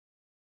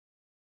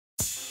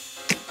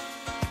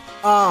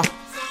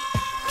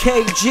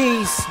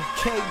KGs,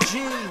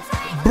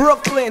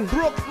 Brooklyn,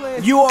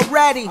 you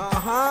already,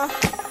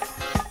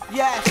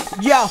 yes.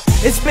 Yo,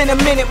 it's been a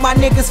minute, my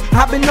niggas,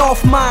 I've been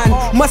off mine.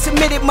 Must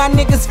admit it, my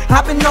niggas,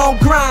 I've been on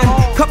grind.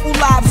 Couple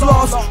lives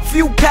lost,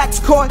 few packs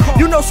caught.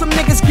 You know some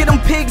niggas get them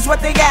pigs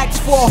what they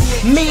asked for.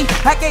 Me,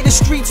 I gave the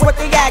streets what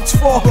they asked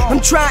for. I'm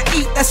trying to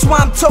eat, that's why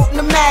I'm toting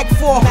the mag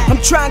for.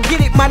 I'm trying to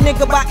get it, my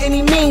nigga, by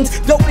any means.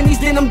 Dope in these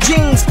denim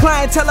jeans,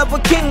 clientele of a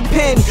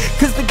kingpin.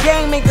 Cause the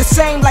game ain't the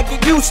same like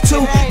it used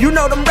to. You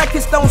know them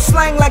records don't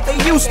slang like they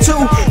used to.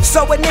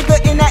 So a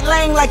nigga in that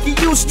lane like he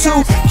used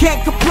to.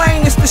 Can't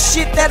complain, it's the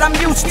shit that I'm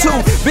used to.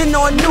 Been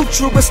on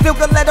neutral, but still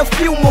gonna let a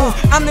few move.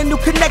 I'm the new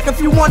connect,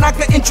 if you want I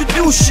can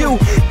introduce you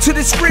to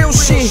this real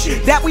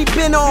shit that we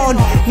been on.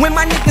 When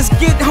my niggas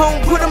get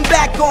home, put them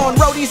back on.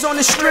 Roadies on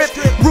the strip,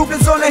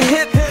 Rugers on the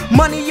hip.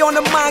 Money on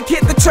the mind,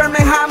 can't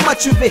determine how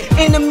much of it.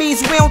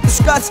 Enemies we don't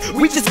discuss,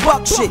 we just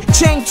buck shit.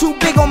 Chain too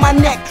big on my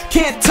neck,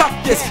 can't tuck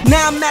this.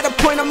 Now I'm at a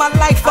point in my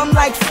life, I'm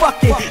like fuck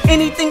it.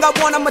 Anything I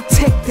want, I'ma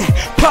take that.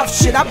 Puff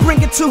shit, I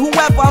bring it to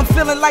whoever. I'm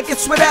feeling like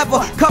it's whatever.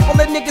 Couple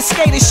of niggas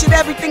skating shit,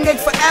 everything ain't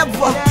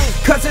forever.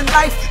 Cause in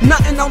life,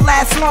 nothing don't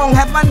last long.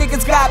 Half my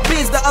niggas got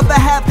biz, the other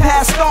half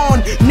passed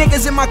on.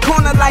 Niggas in my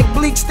corner like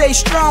Bleek, stay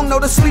strong. Know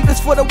the sleep is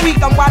for the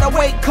weak, I'm wide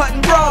awake,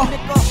 cutting raw.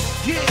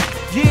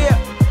 Yeah,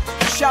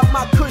 shout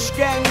my Kush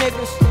gang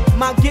niggas,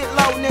 my Get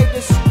Low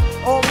niggas,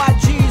 all my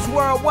G's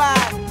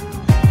worldwide.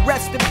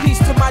 Rest in peace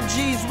to my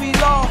G's we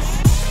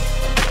lost.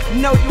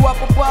 You know you up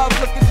above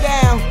looking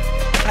down,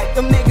 like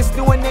them niggas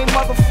doing they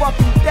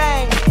motherfucking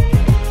thing.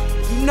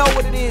 You know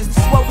what it is, this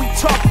is what we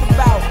talked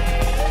about.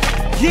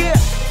 Yeah,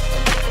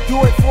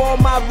 do it for all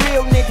my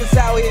real niggas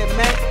out here,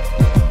 man.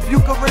 If you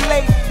can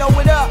relate, throw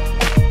it up.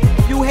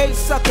 If you hate,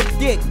 suck a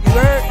dick, you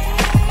heard?